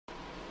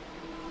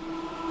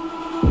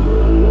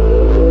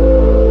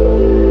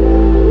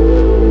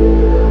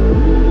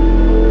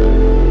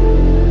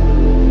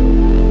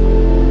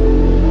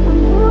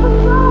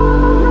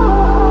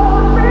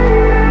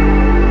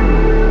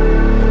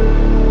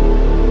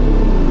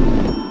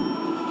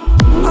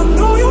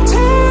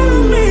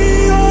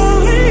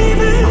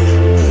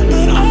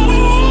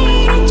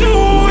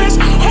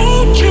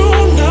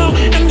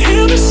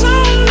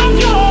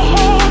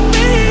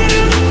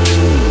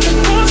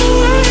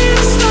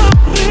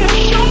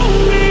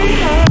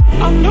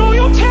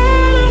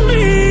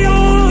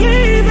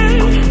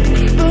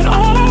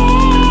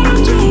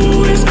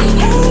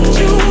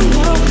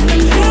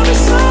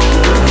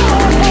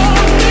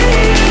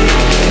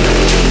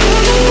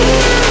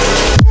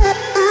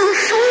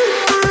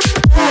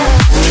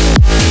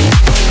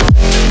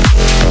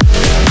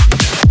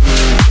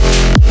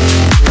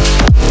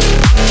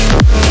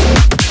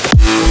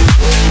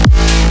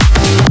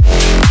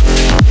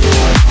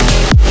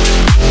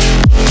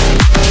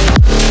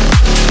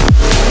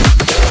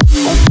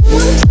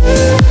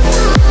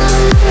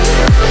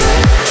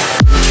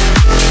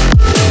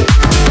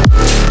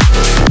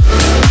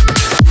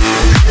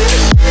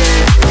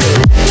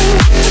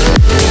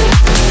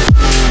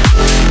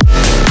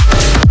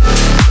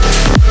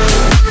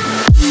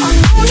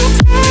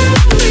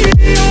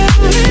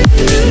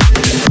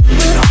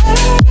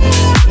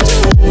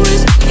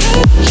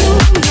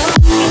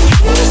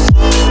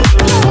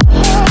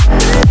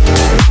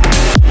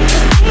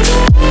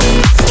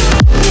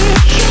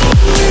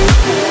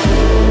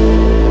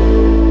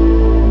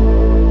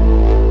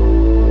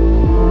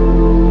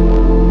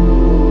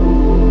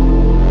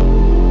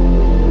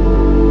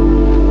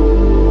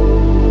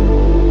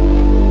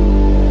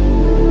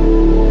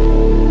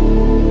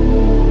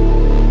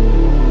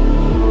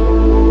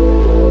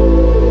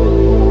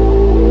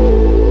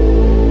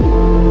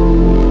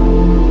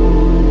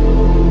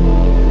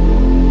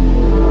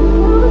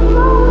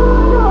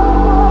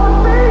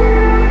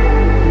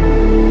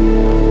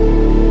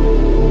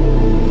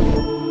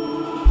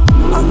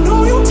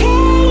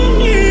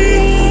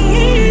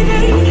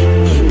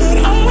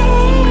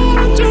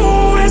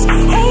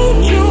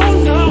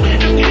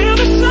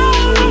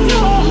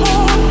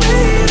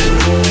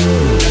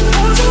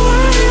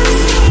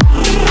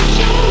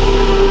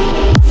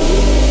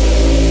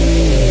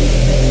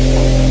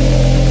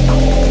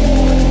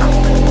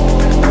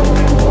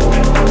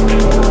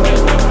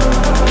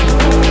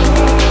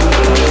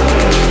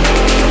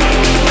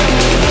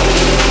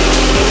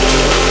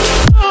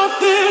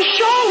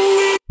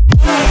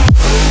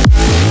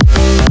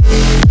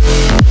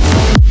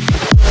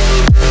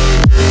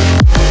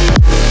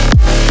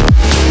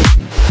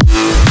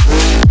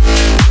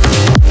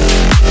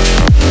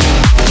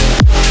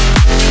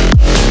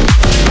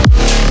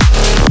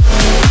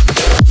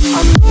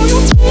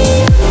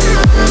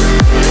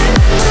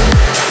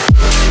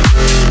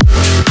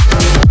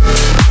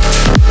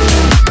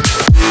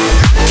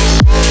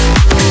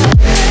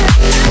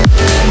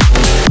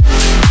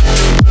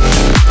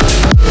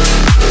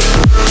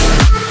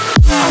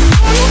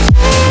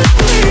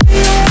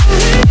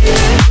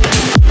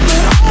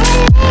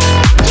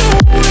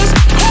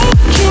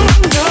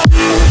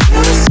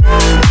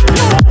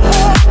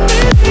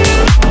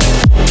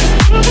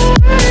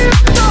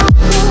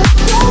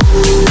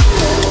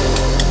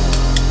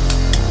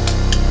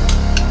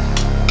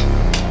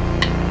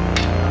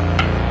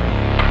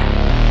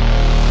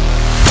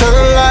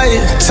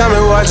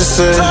what you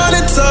say. Turn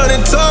it,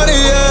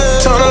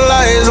 yeah. Turn the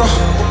lights on.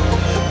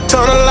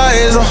 Turn the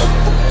lights on.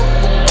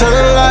 Turn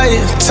the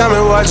light. Tell me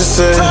what you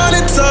say. Turn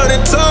it,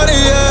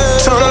 yeah.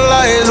 Turn the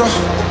lights on.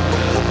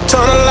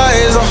 Turn the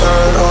lights on.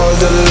 Turn all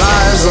the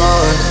lights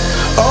on.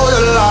 All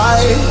the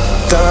light.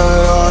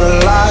 Turn all the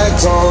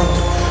lights on.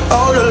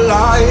 All the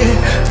light.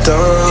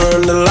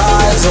 Turn the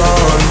lights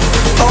on.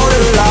 All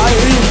the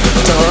light.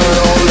 Turn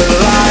all the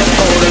light.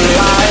 All the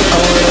light.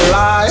 All the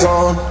lights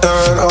on.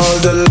 Turn all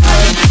the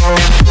lights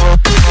on.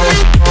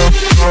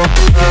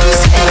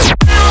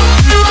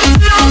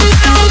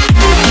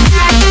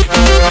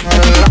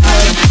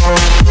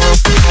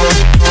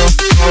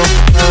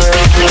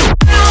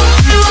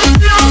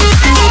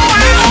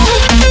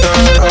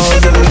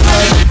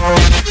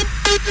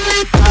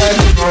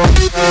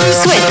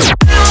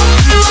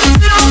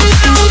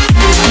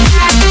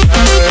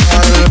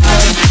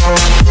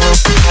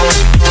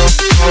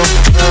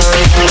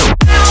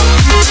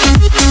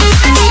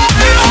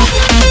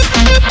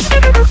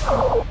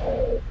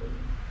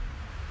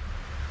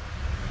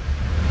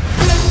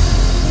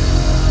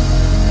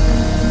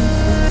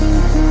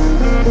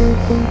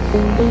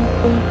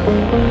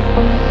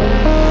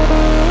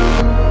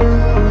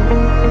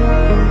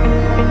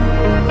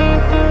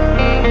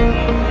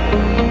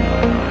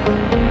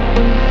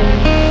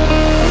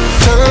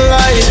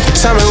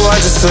 Tell me what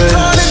you say.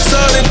 Turn it,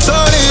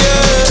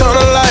 yeah. Turn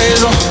the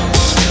lights on.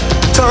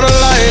 Turn the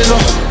lights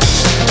on.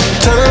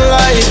 Turn the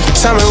light.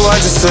 Tell me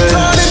what you say.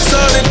 Turn it,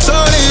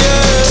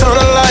 yeah. Turn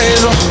the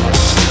lights on.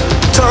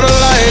 Turn the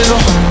lights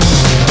on.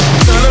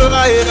 Turn the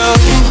light up.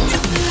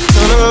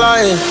 Turn the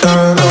light.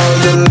 Turn all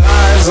the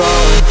lights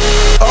on.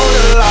 All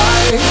the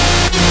light.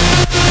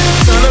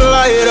 Turn the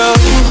light up.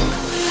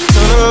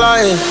 Turn the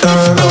light.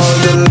 Turn all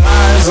the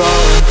lights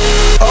on.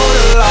 All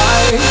the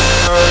light.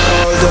 Turn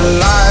all the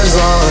lights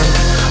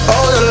on.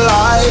 All the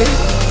light.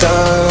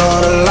 Turn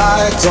all the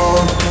lights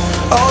on.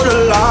 All the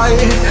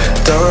light.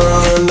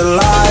 Turn the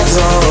lights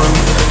on.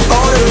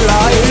 All the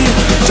light.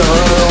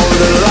 Turn all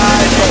the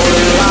light. All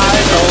the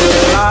light. All the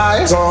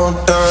lights on.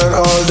 Turn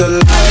all the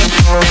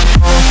lights on.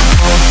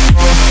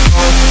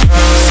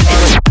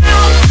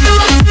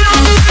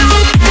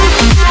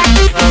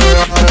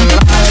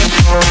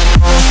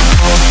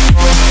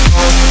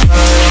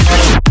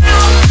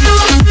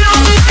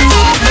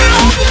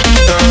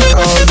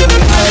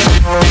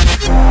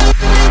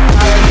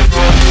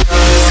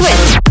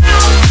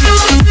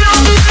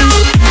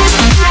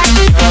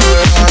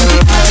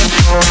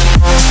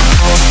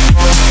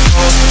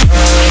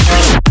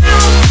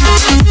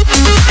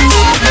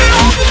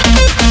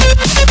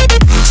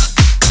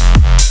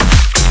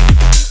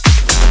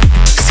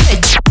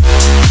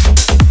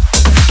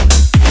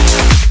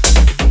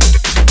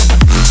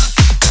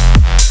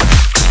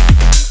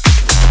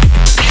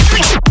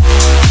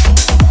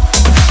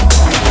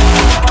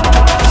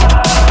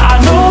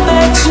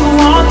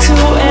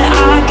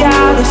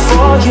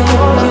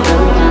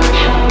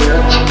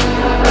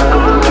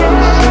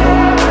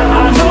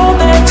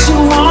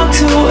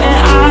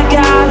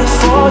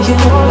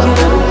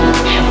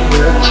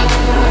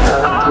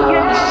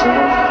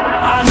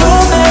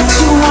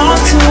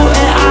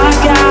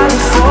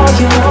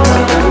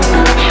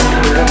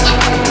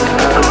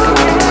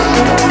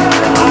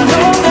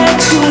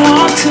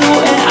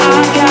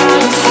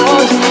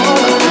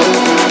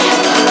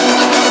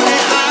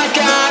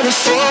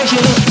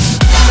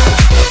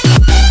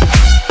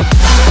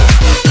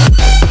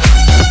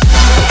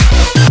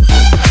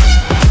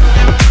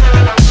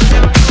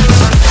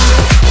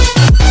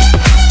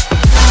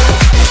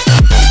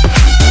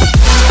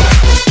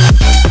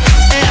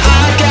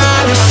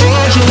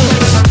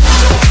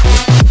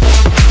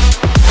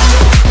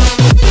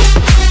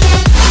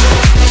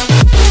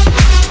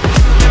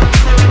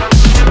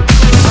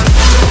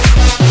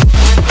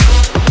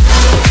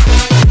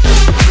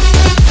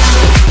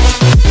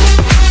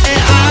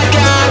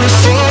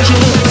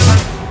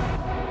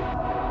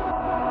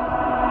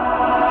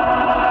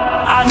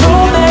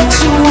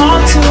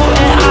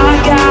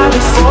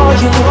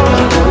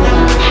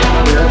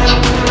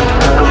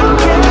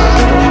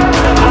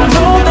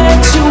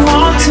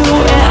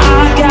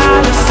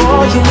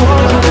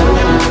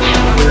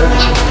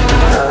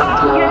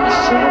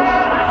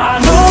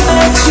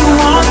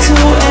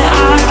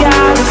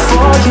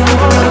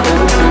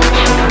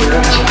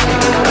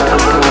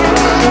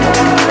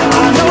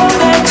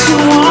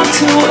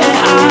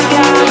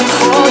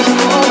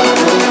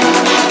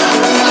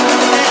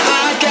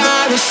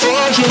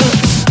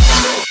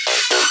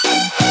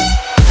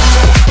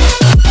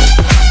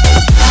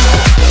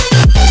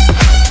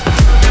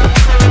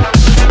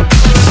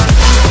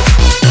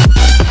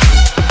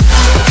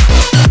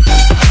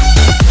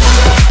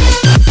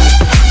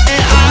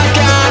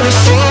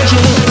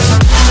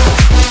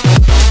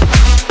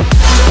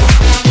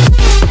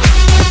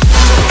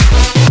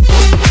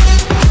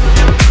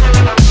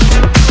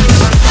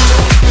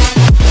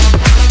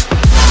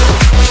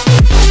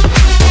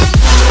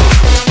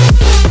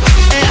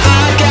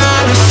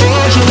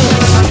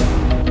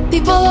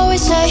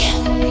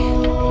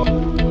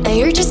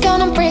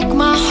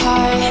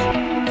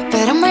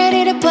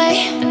 play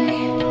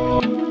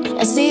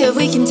and see if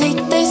we can take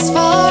this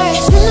far.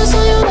 Sweetness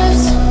on your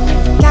lips,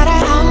 gotta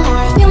have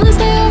more feelings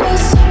they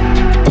always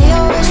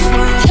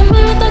for. Hit me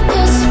with a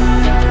kiss,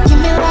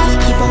 give me life,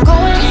 keep on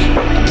going,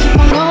 keep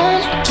on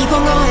going, keep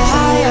on going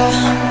higher.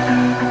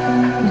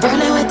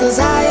 Burning with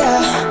desire,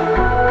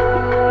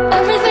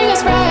 everything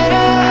is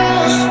brighter.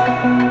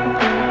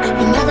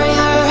 Whenever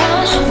you're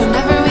around,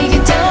 whenever we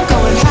get down,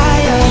 going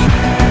higher.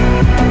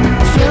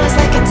 Feel us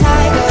like a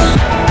tiger,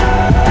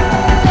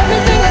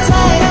 everything is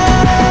lighter.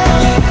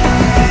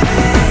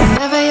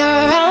 Whenever you're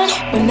around,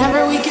 whenever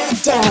we get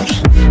down.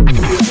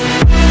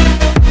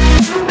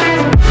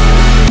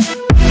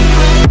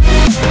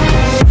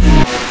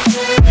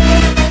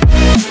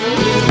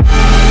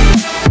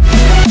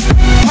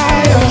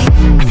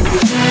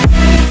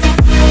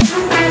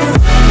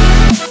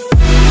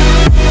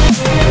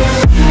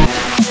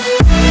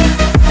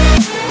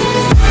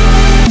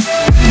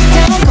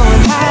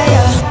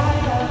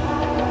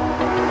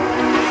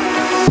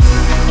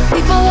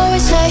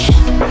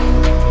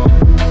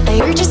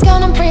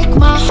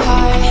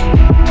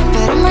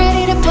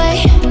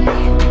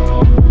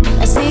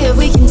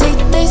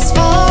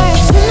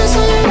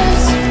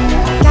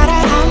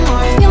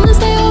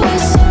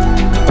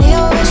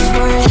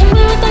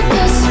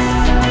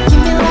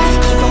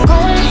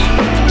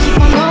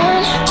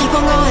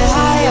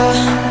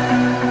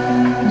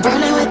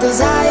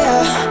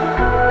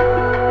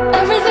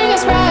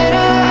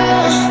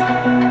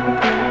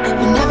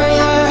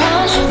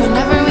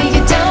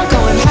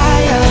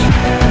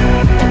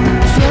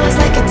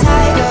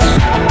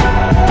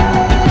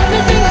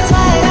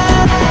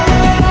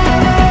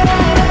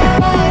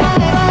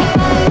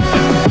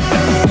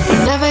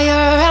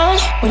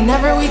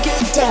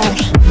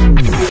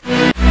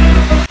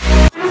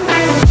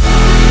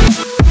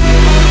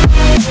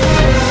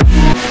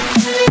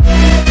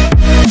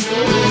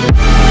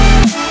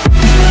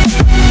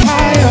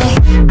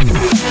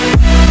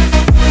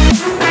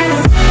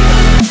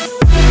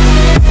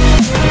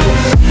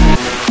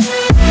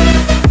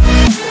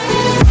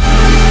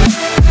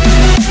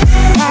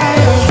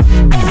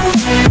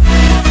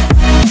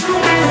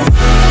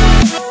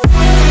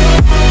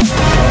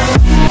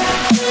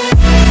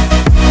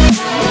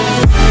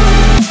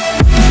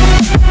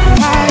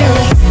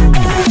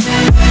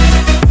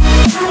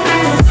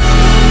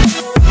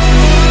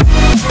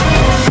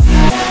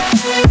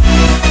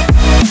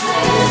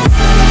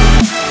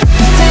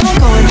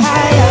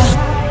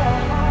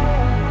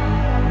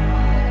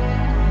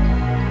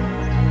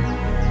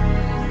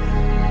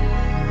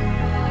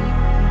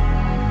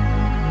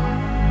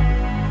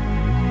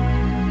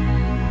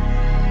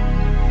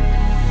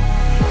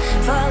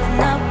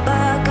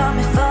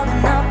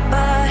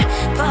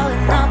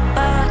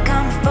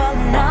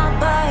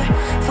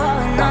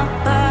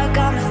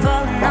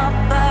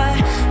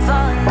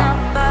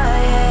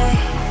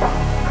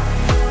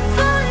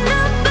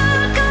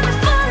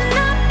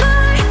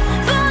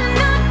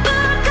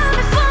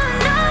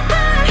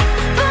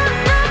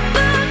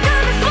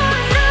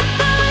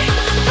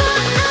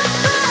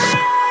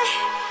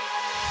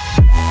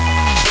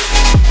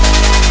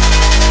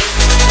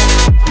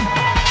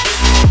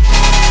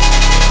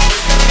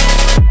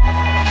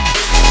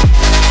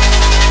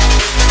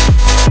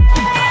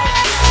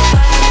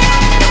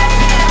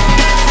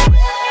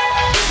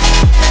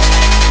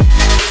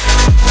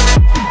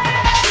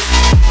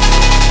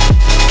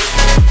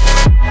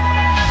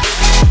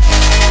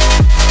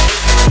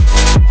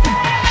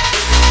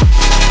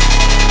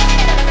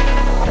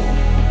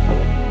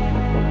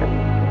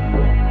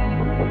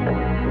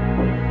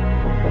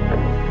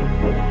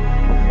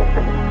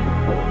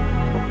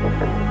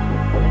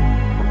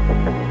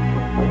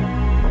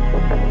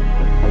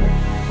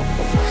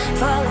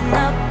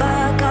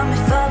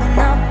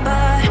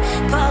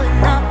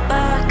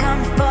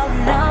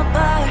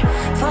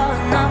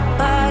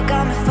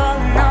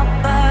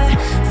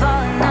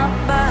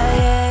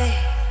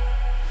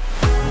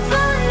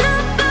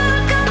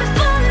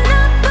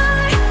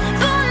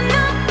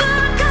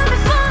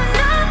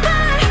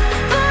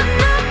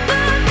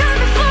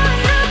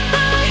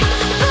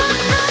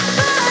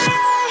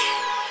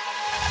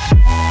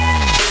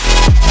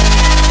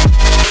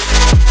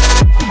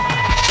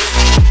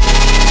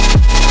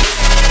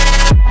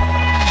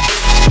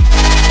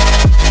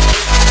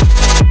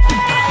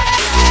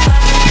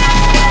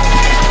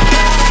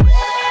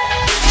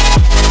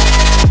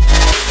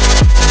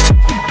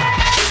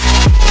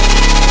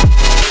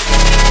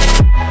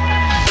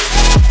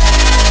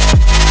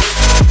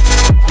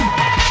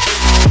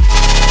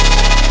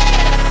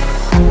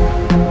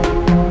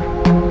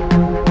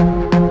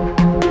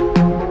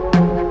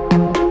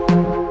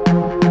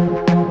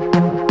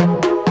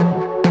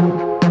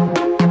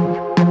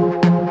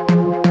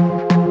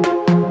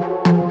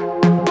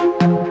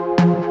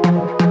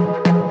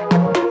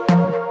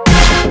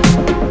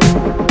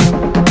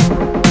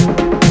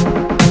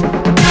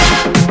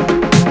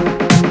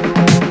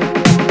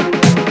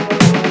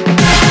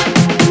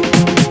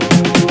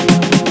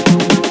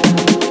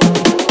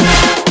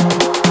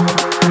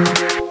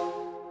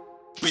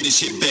 Bring this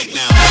shit back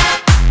now.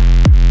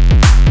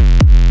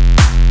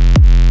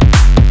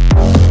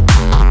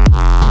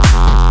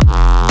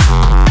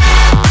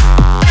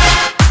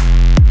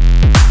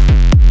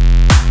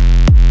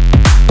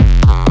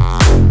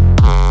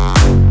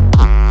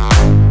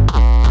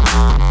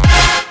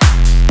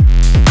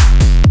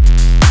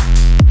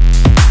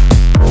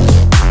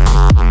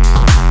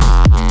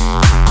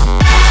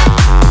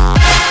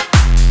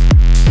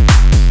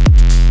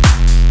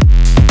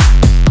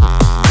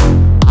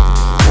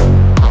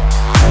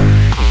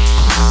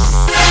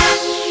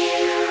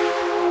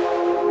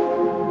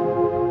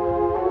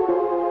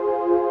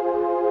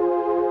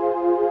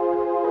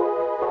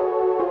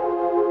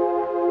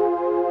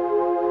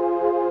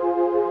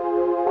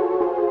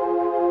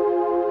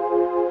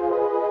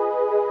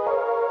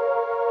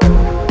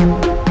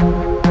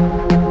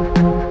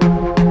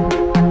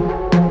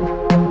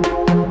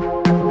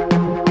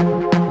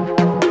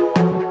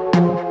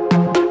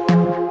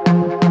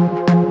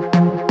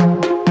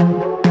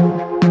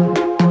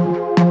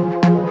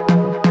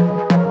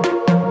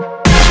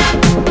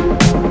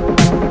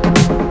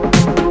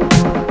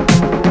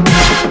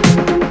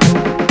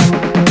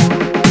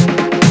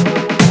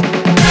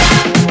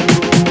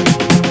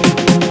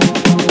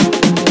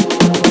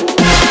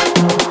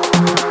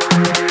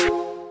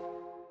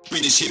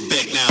 shit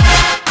back now.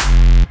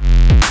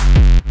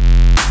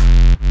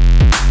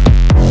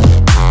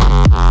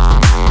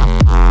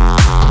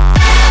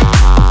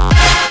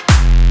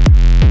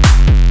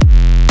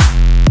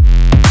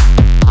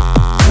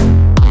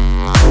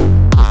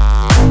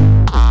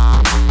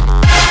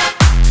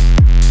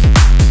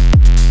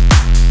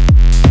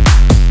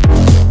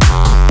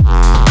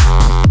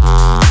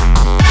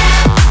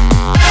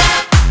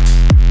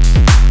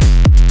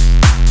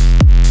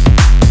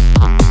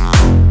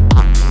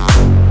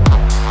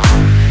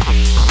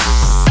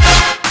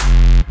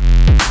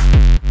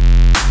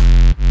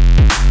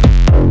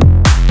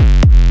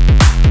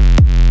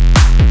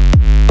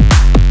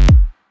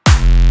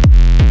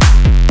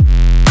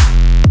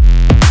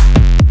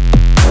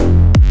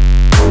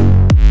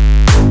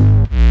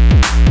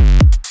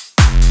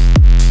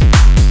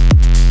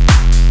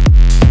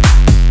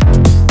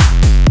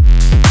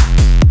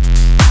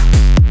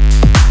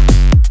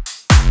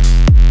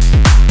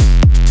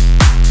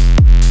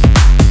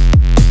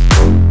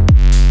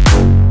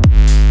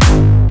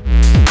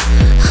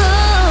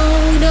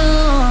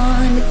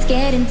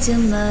 Too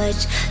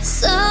much,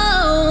 so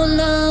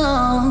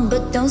long,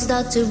 but don't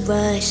start to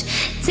rush.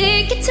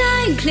 Take your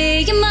time,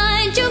 clear your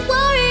mind, you're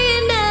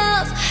worrying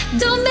enough.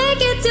 Don't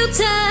make it too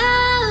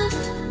tough.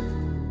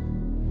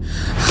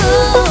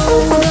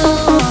 Hold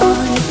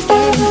on, it's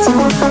getting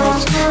too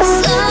much,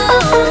 so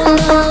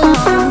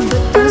long,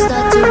 but don't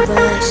start to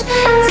rush.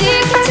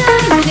 Take your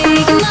time, clear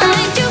your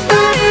mind, you're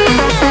worrying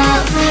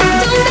enough.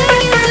 Don't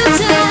make it too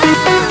tough.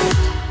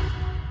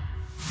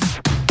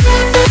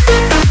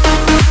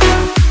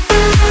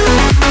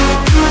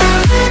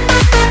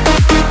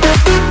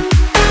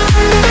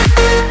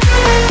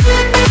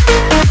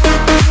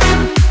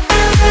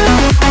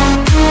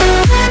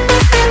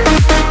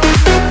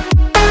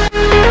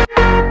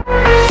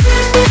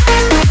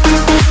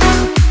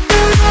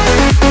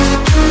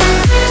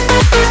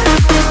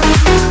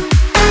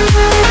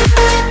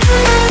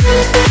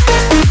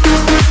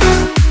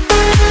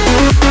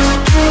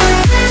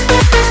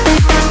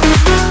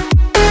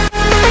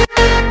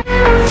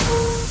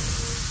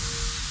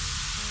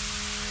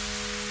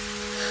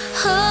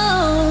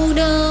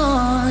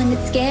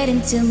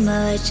 Too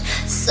much,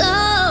 so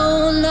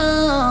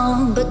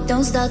long, but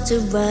don't start to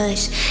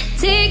rush.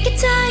 Take your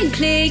time,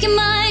 clear your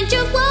mind,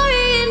 you're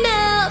worrying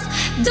enough.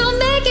 Don't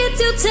make it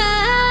too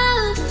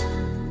tough.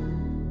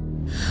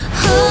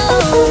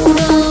 Hold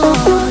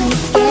on,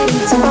 it's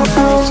getting too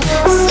much,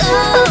 so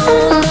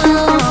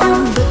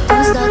long, but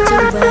don't start to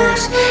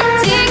rush.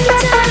 Take your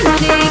time,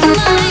 clear your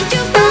mind,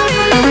 you're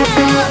worrying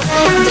enough.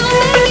 Don't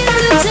make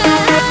it too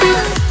tough.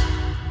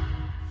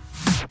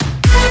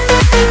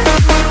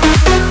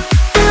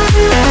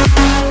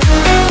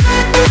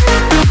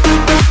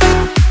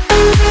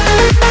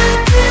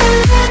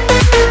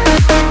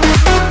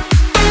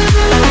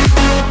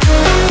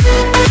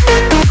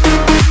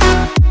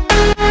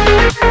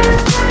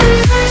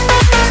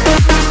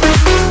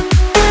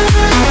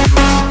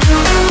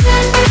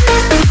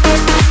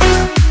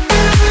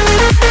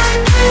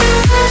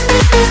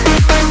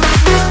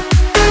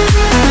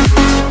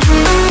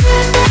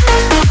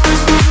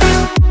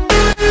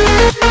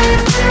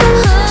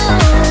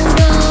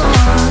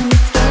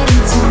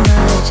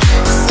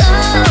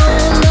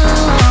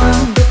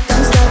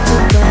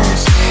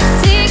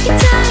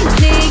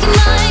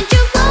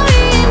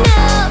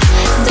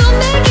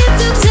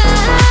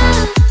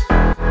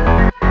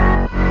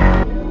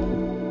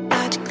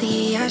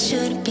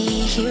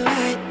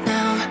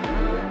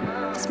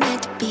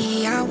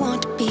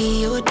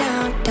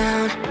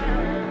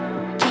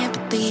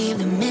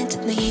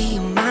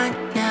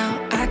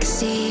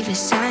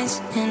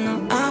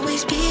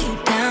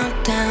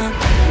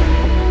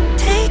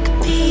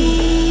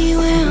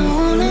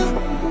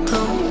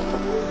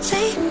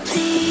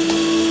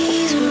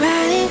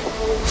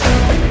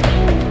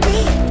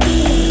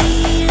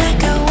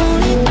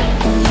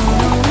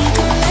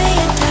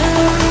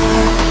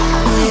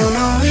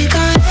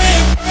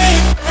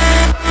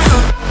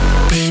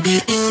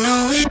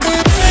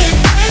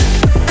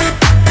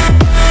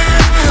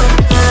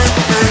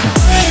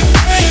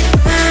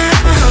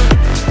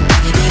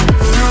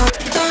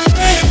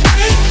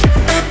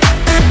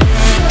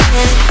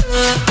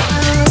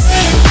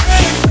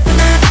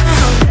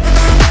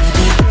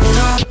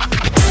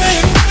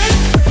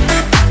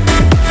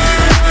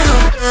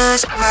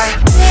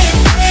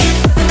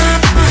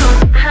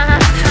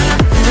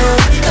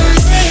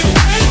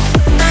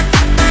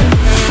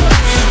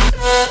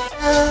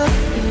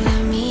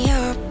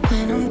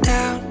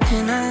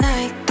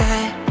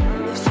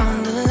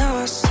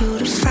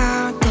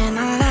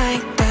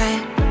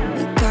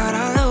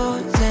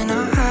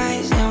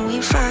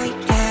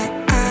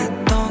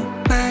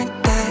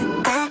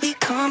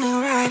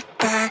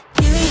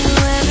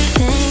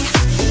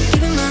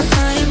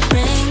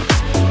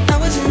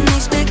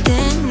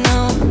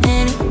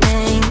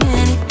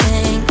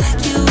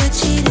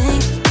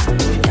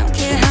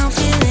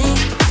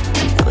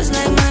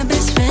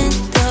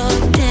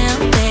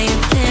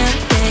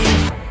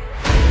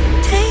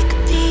 Take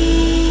me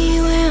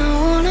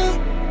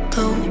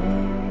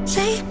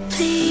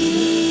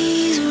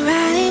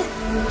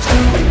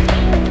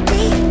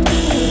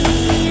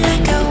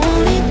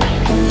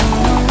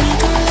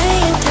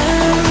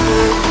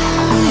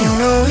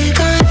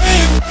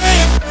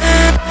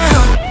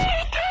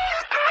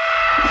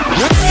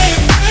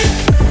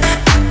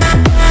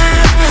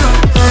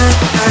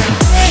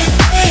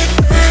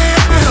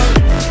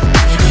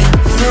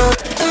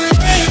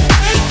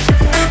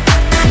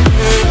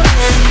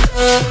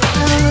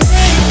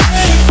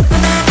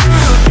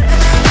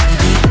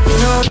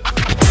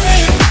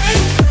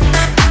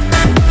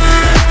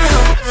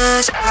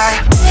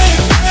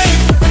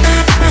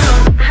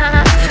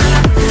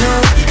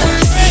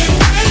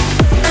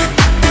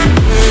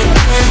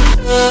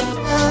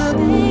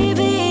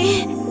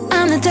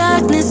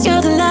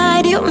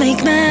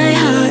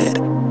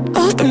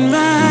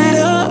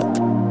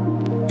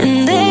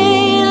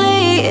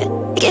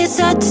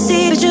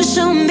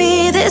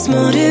there's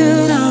more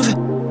to love,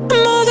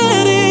 more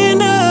than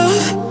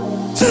enough.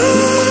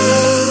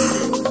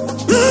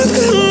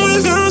 Nothing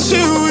without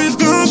you,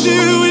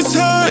 it's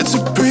hard to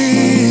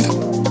breathe.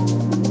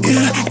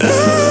 Yeah,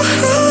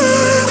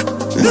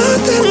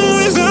 nothing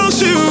without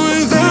you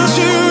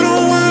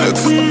don't work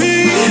for me.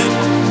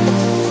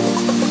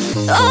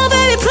 Oh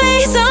baby,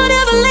 please don't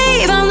ever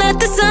leave. I'll let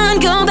the sun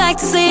go back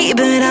to sleep,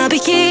 but I'll be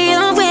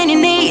here when you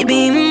need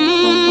me.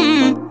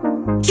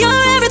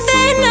 You're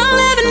everything I'll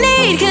ever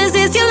need, 'cause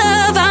it's your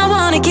love I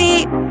wanna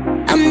keep.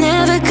 I'm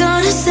never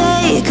gonna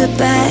say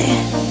goodbye.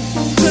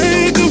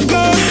 Say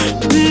goodbye.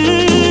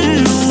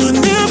 No, I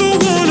never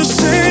wanna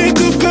say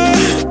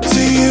goodbye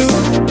to you.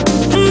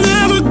 I'm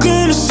never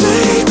gonna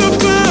say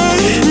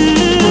goodbye.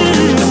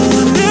 No,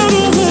 I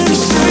never wanna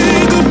say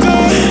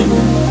goodbye.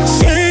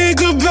 Say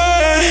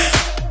goodbye.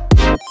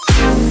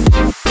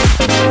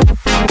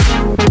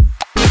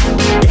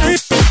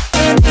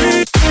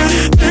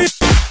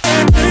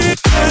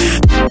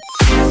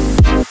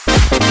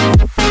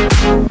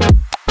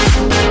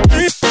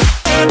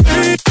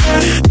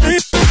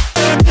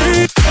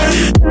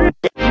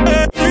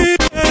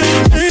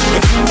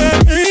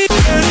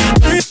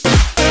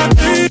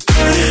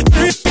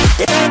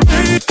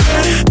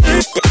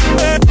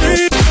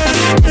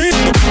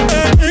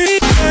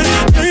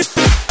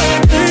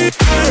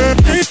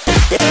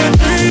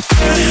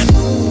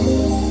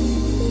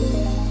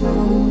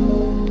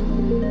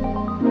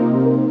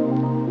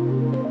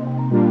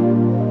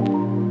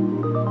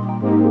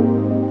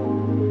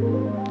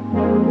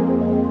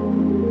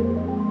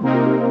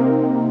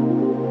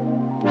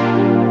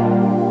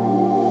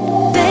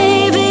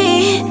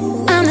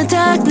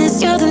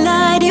 You're the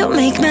light, you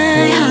make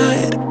my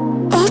heart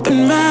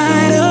open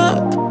right up.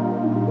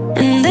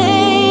 And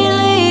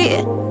lately,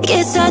 it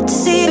gets hard to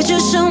see, but you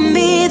show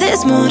me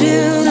there's more to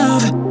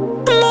love,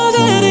 more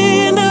than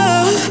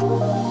enough.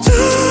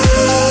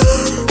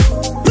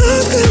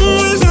 Nothing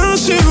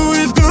without you,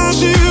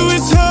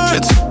 it's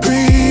hard to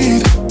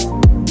breathe.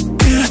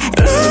 Yeah,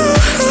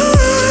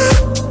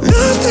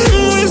 nothing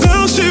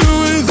without you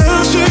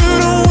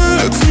don't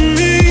work for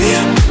me.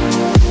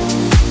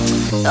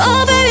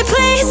 Oh baby,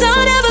 please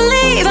don't ever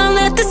leave. I'll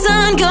let the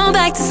sun go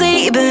back to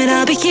sleep, but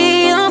I'll be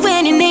here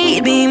when you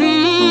need me.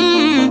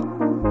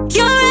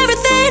 You're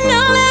everything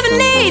I'll ever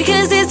need,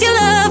 'cause it's your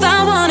love I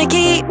wanna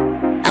keep.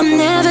 I'm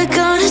never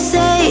gonna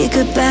say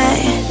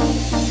goodbye.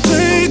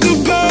 Say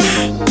goodbye.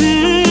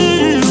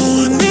 No,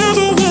 I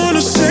never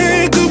wanna say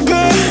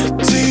goodbye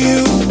to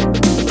you.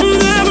 I'm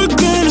never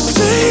gonna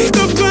say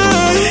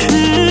goodbye.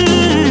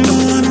 No,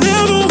 I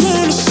never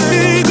wanna say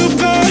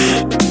goodbye.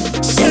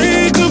 Say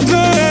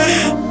goodbye.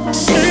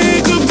 Say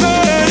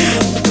goodbye.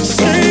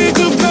 Say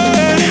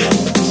goodbye.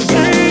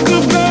 Say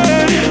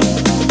goodbye.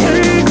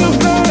 Say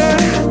goodbye.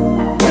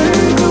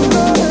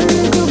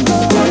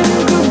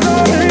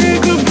 Say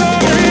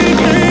goodbye.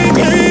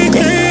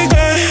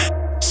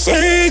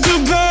 Say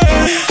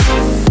goodbye.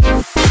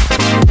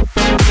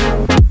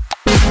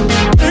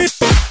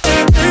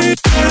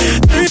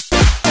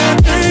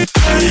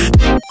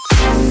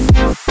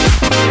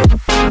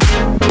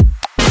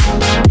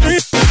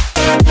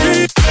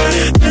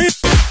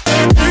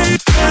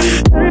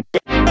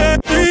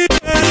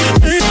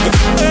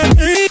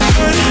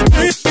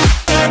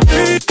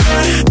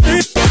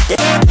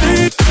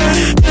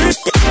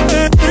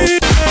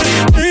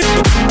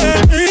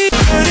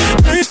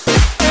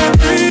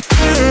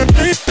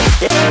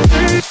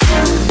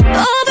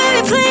 Oh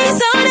baby, please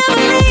don't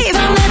ever leave.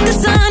 I'll let the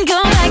sun go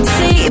back to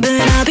sleep,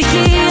 but I'll be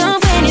here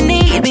when you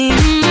need me.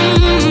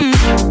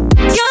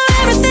 You're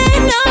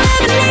everything I'll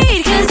ever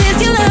need, 'cause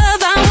it's your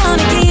love I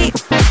wanna keep.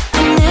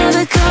 I'm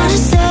never gonna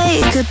say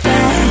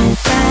goodbye.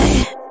 Bye.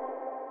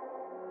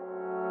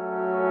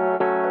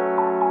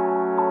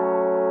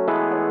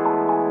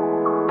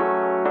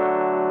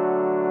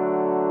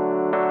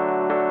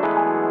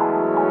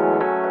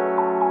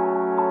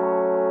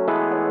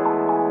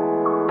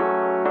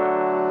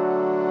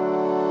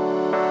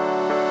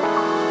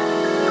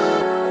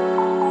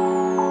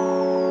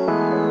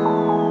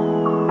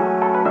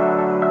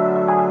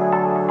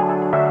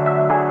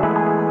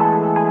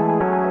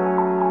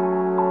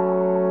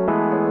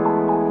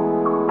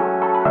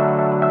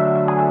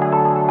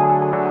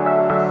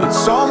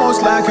 It's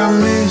almost like I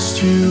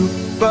missed you,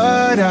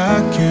 but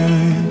I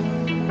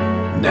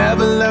can't.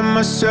 Never let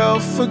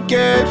myself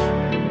forget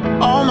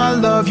all my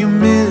love you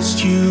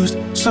misused,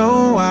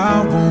 so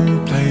I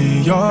won't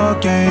play your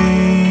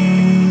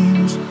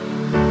games.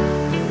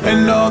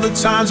 And all the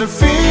times I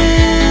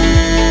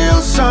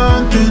feel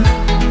something,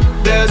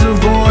 there's a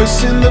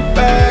voice in the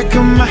back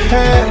of my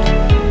head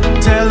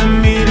telling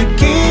me to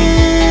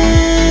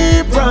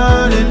keep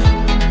running,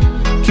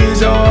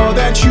 'cause all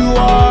that you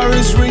are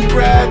is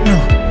regret. No,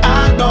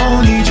 I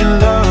don't need your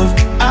love,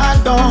 I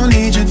don't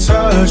need your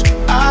touch,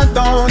 I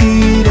don't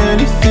need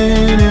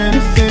anything,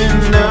 anything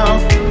now.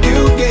 You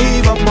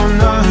gave up on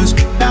us,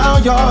 now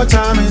your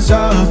time is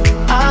up.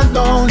 I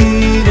don't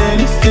need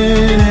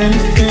anything,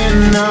 anything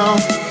now.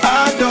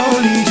 I don't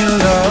need your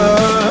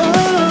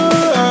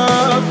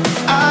love,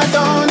 I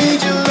don't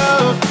need your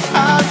love,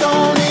 I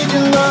don't need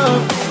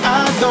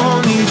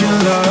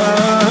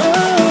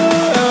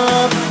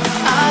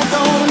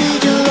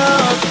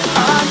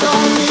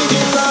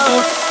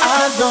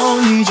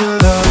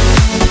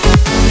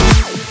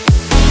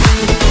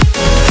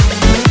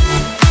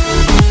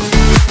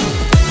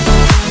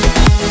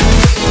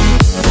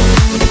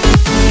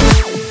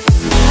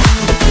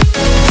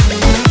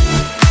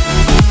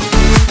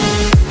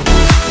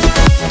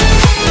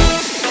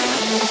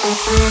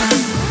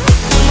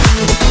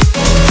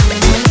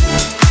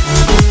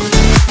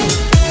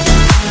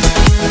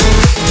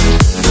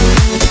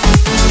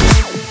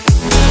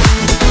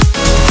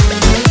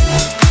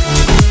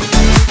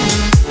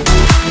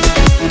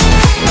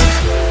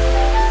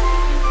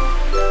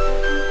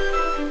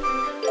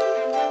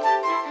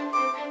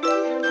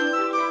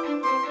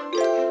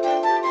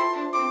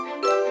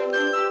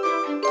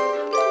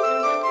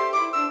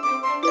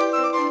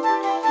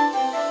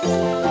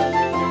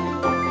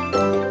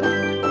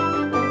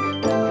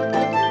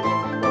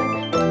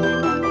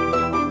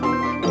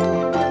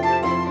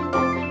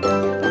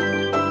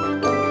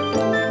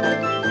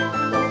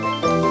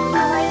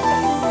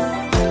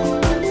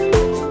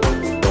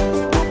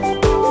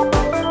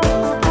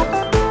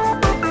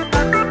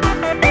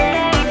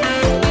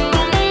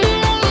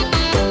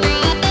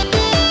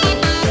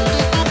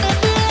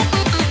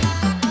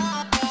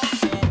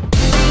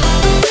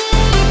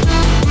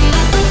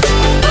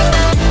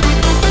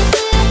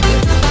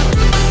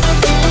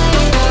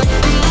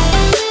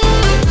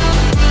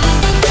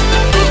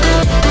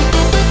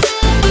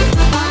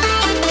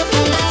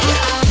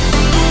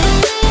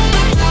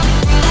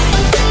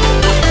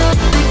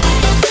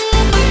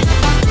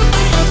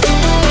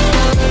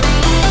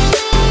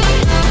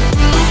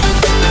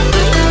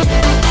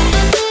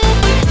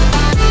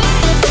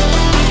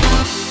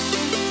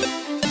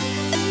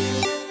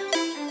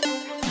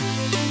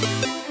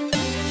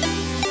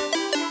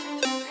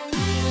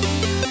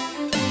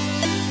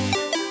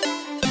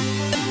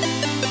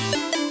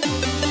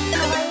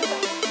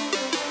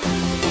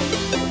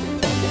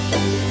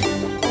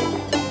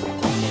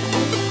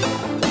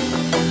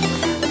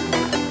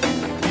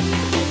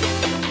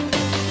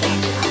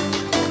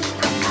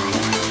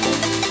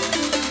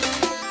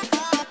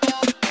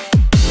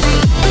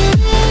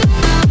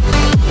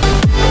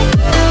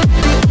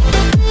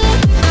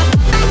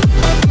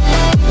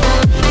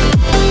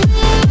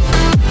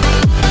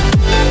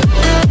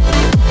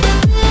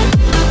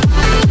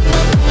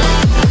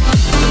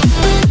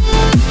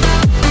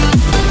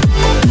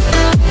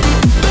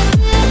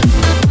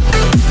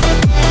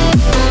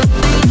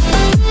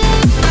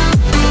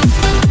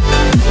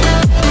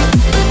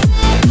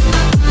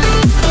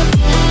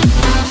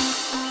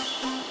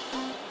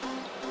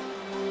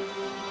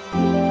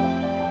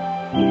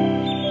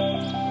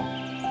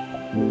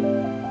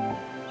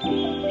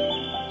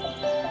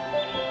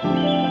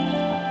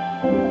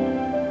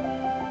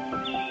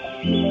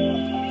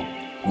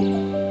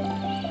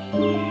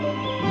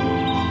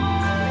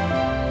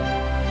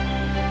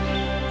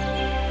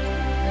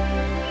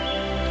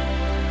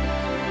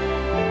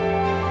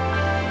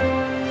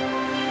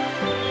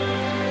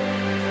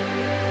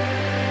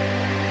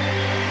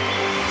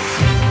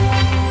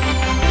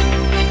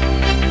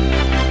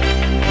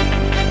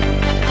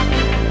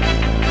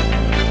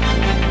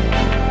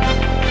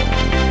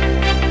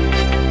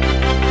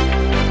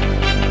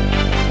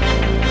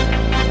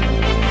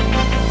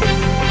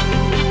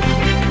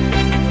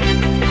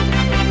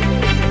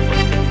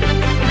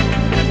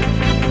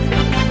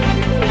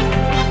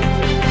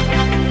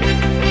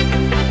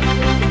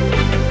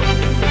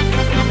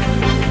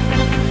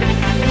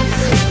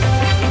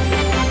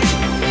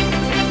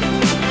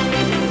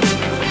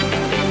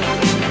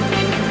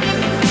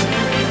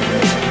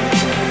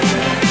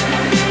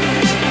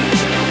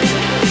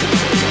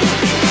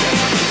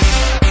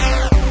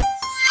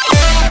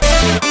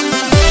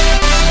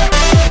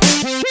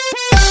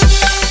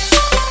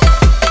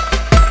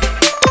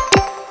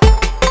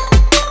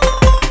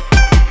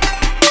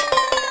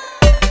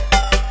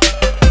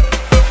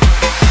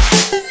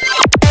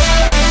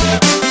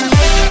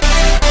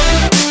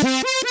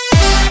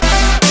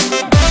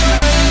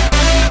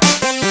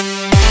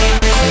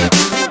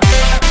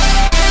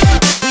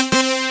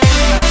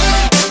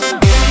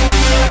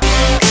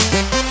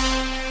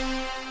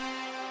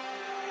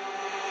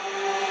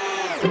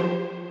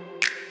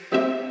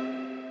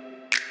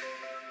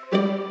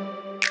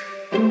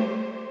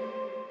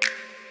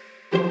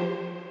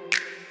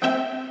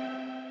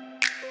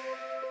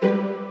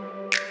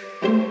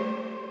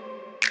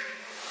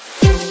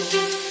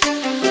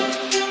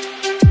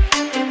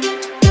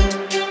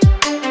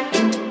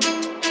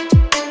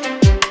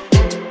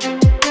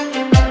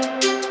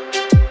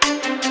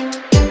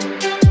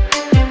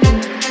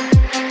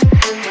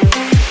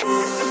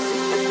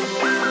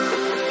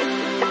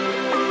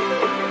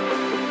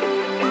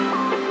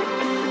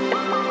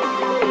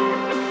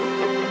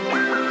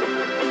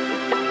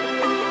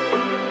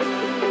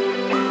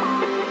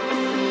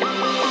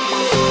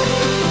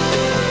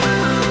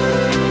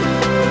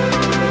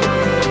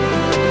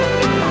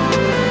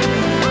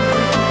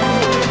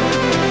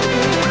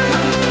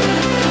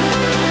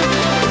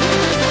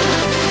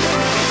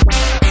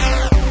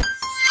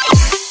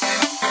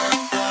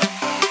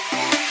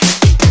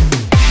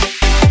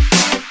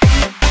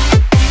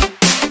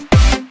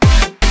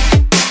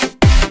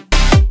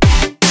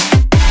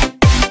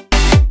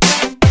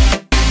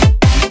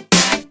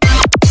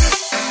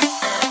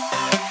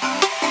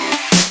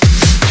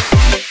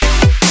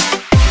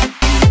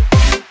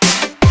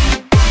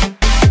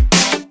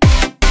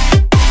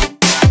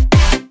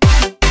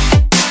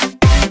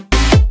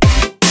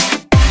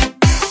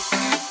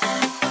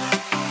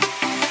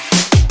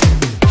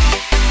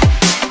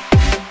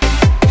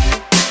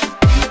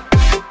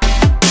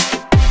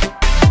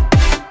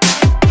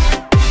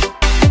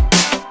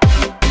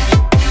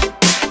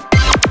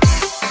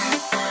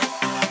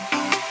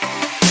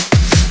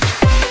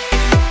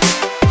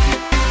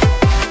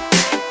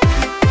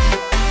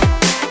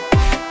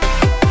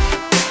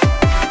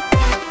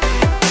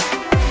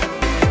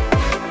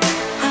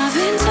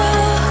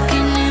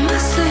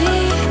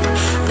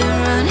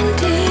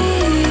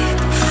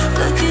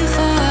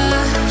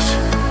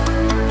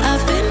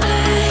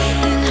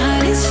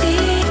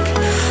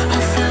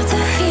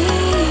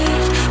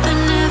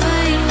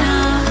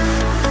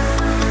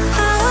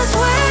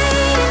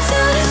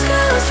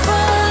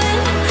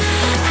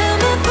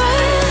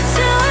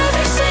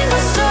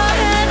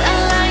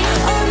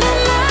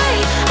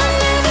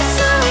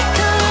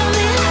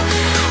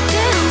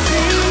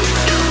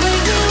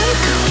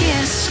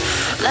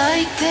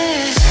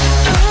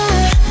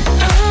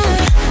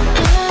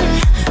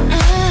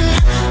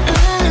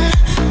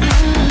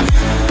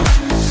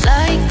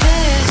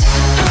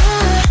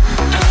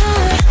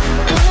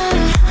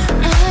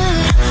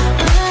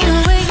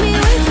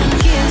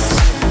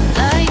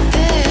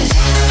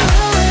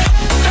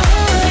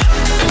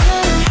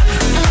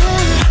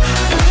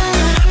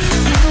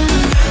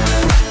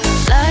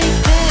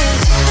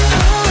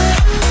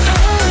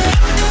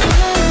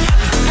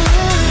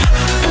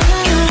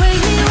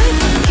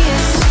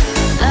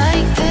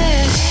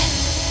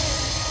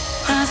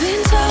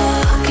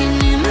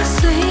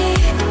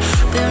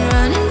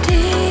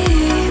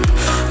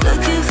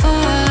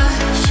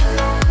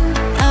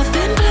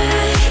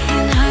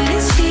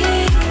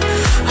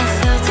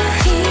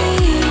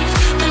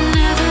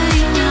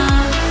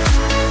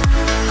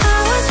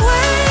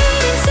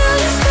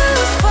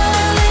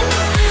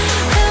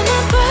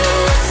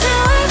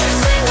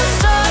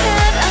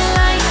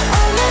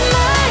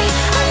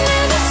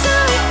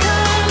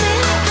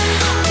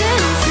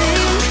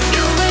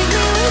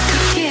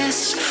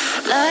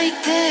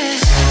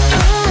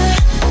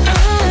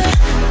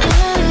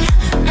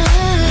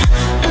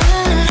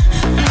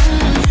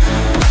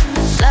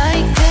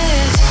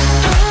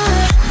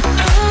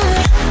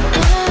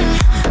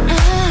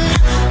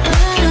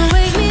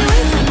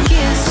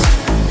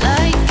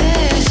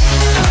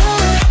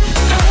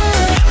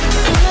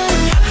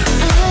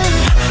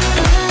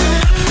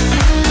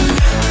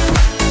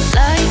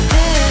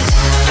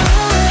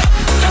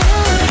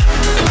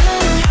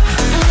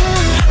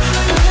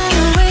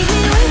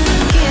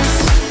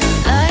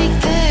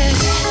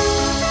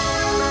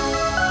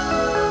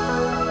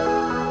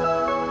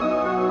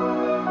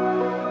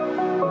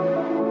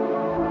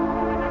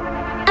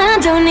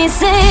don't need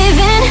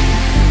saving.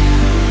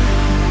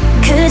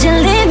 Could you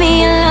leave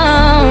me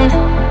alone?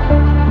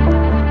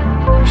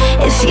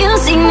 If you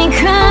see me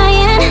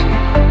crying,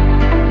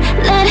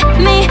 let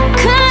me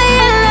cry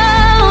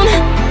alone.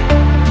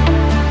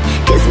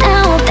 'Cause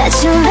now that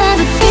you'll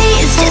never be,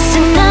 it's just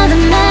another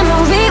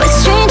memory with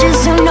strangers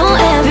who know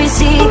every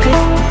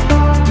secret.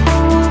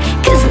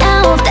 'Cause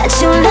now that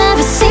you'll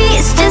never see,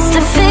 it's just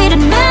a faded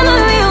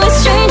memory with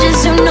strangers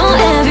who know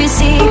every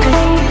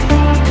secret.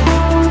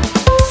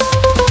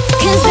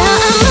 'Cause now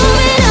I'm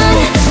moving on,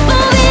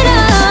 moving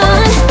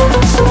on.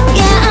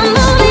 Yeah, I'm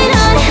moving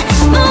on,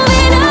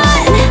 moving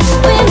on.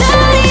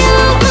 Without you,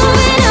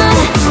 moving on,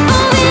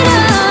 moving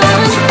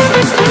on.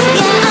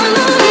 Yeah, I'm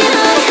moving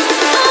on,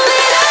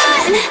 moving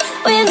on.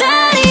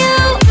 Without you.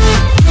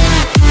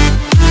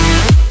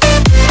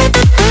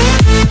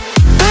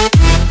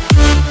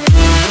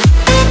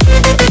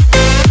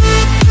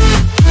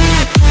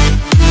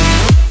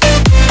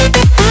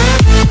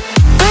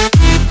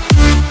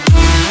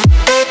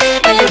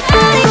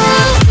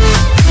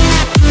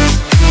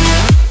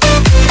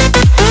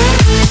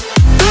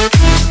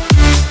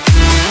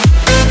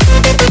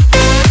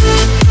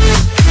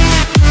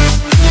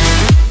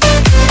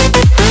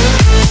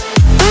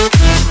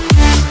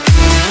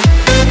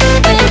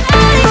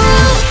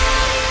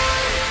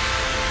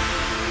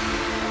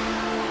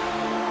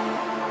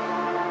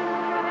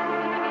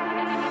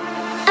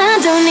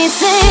 Don't need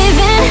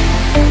saving.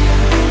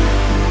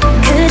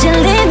 Could you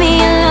leave me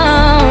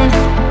alone?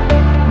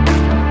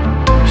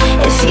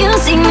 If you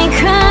see me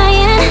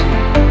crying,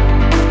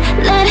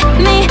 let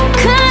me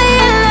cry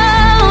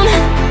alone.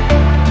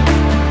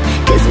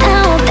 'Cause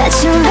now that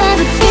you'll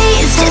never be,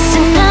 it's just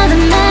another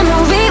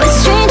memory with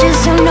strangers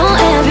who know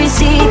every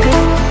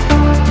secret.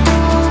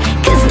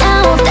 'Cause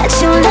now that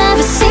you'll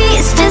never see,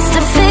 it's just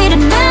a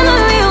faded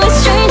memory with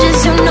strangers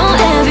who know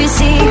every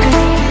secret.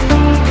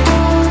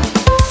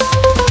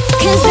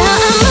 'Cause now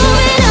I'm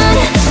moving on,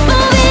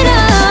 moving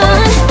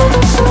on.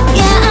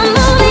 Yeah, I'm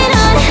moving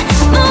on,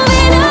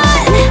 moving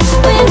on.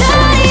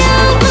 Without you,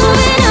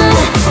 moving on,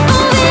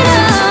 moving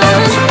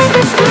on.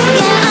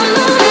 Yeah, I'm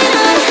moving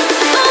on,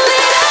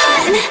 moving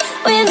on.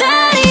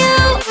 Without you.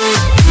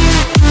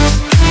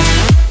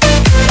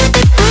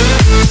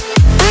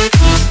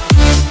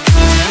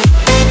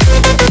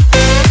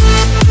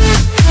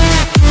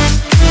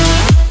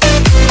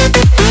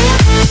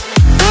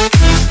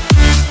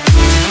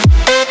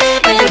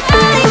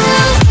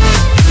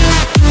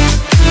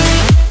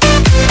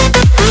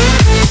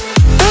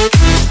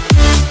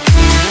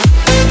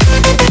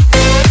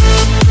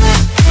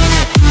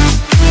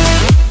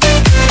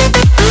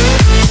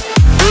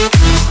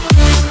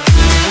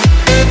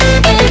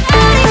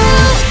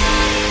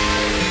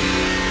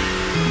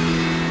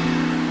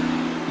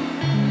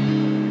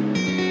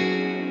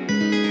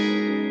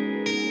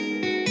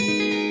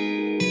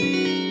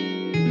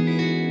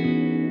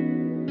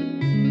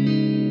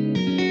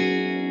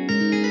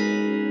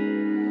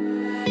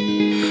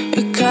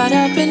 Caught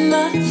up in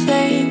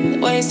nothing,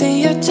 wasting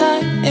your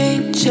time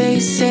ain't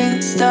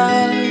chasing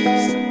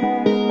stars.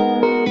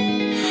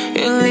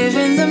 You live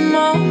in the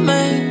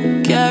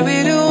moment,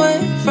 carried away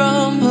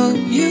from who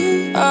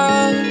you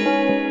are.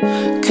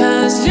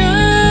 'Cause you're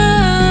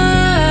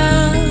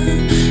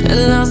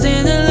lost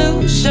in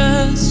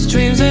illusions,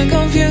 dreams and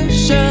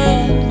confusion.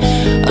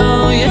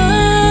 Oh yeah,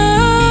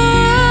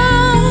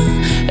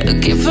 you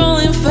keep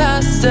falling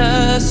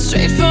faster,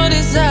 straight for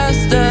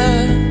disaster.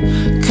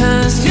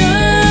 'Cause you're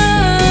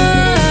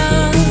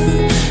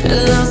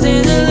lost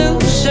in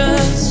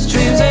illusions,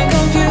 dreams and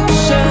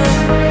confusion.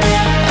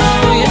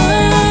 Oh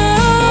yeah,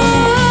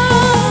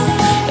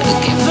 you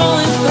keep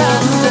falling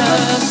faster,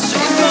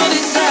 straight for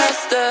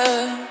disaster.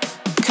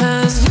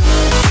 'Cause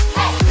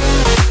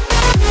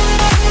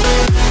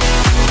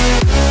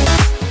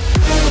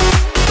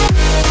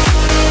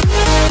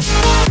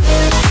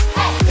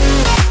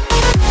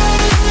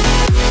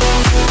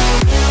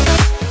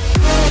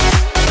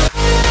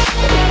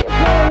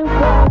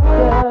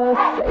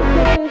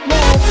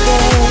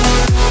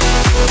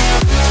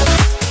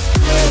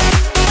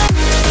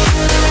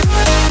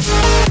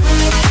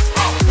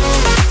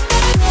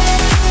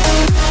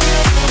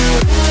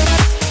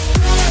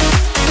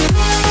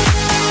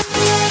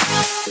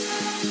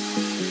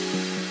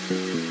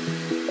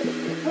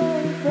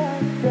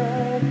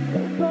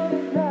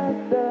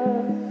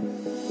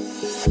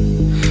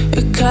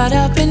caught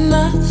up in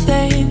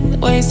nothing,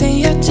 wasting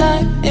your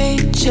time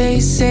ain't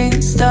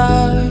chasing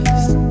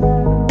stars.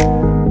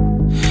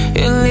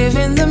 You live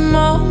in the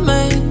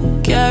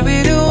moment,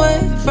 carried away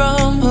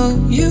from who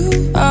you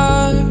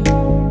are.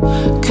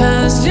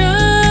 'Cause you're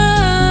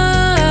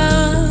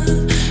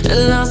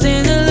lost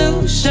in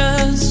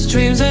illusions,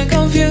 dreams and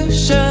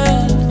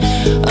confusion.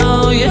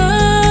 Oh yeah,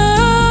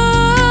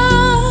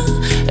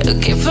 you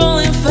keep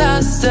falling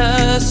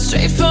faster,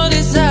 straight for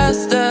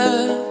disaster.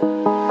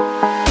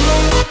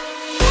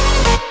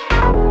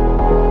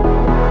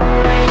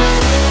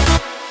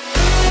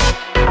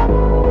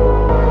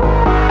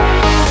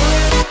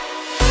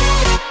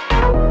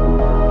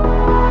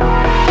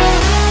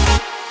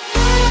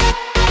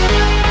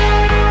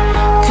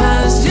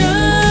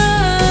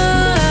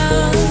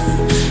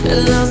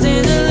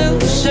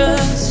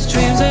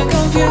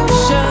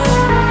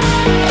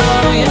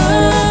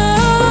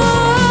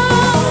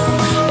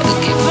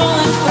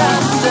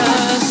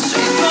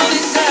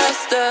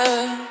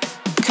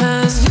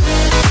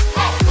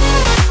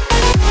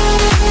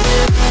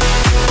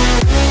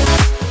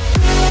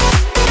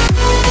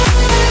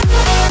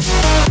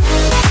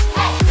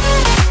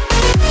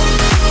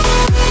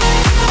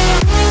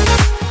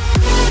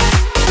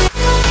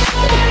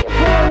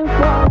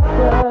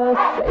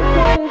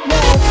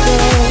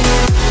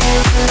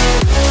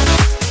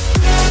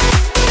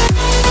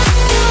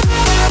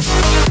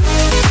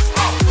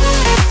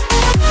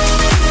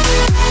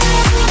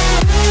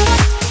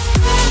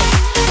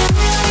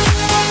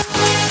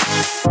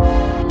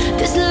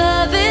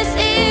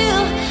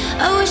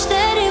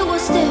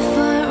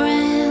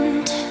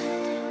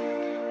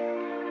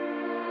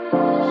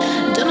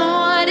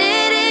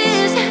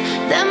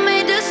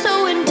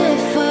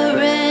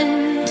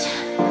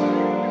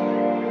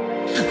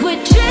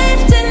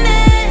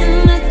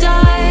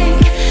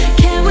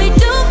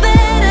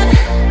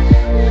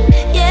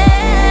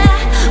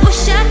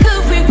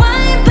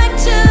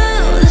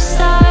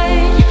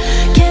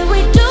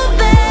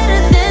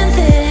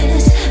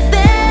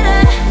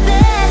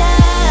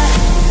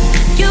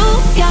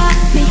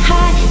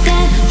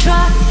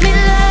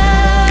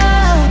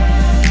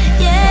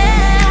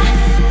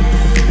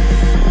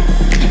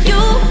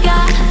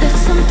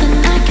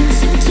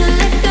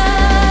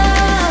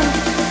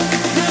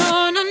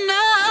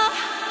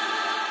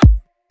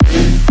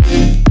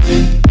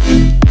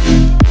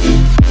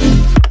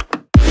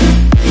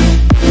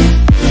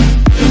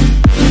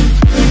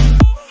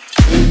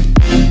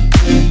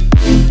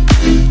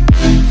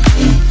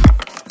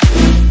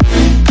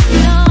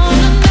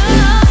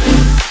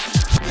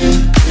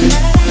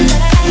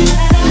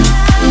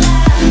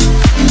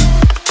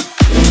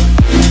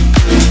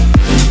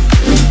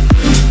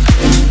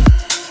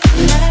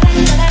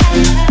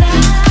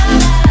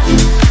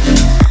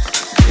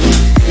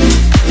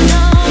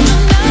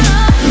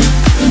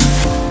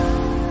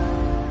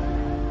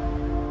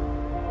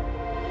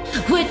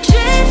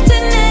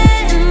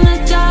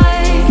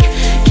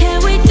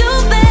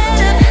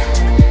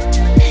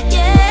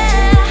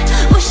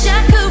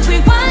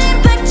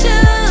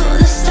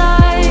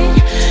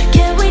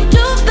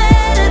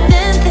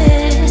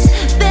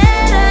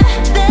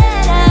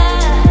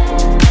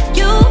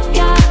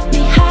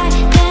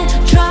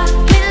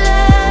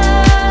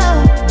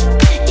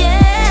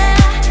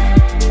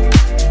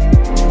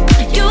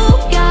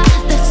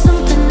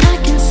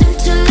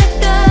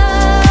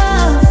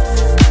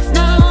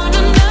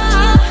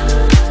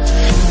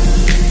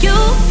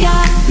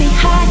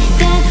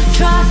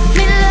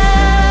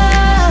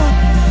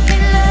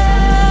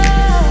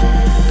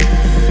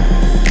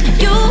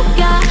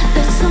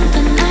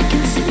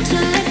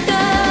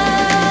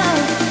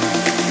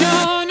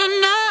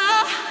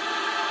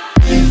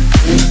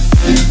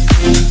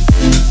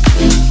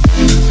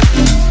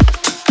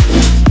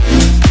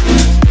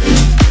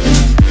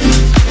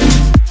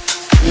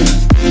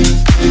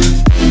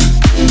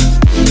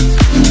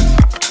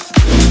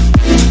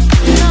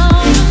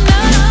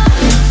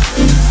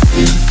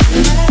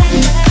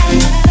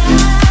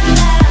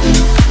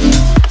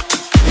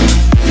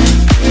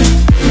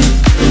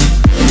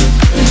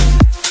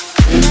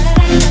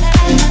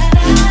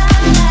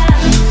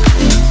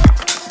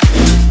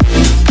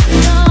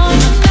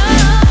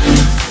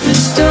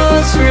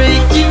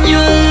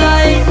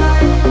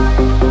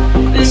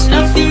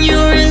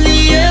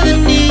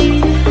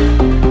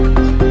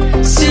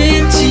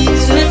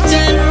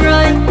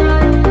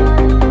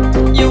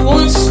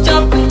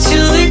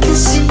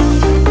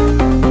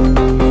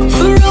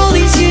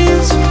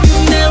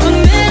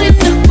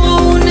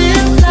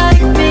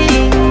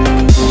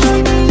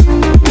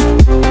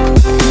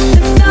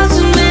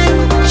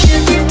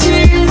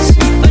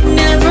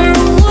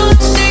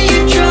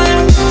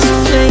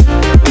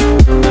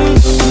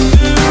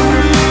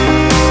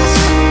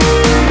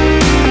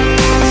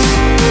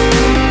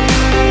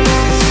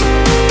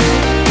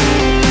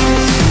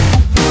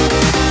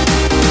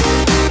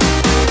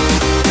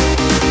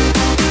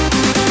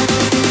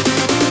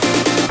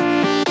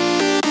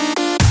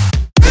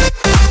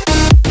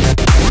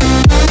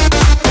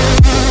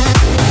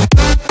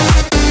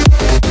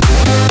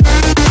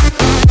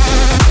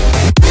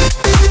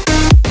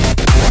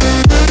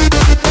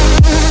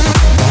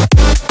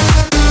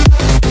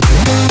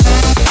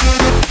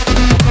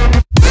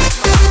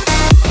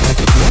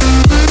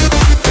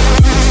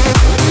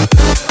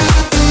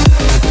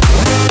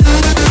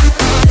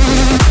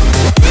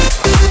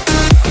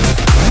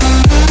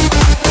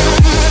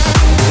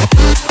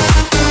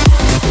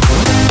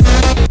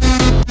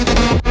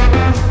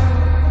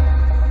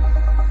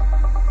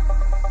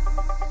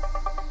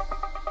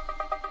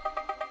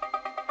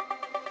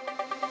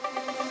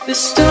 The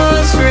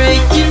stars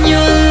break in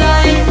your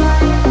light.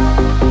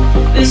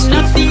 There's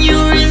nothing you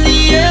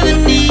really ever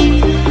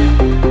need.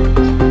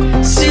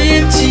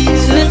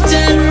 Cities left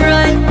and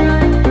right.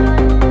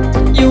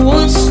 You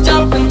won't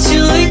stop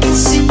until you can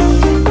see.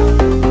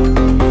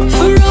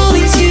 For all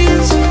these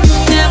years,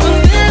 never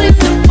met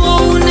an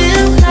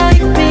opponent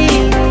like me.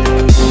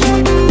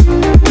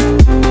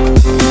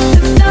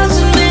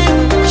 1,000 men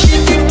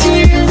shed their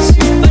tears,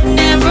 but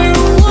never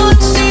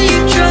once did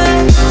you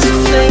try to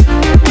fake.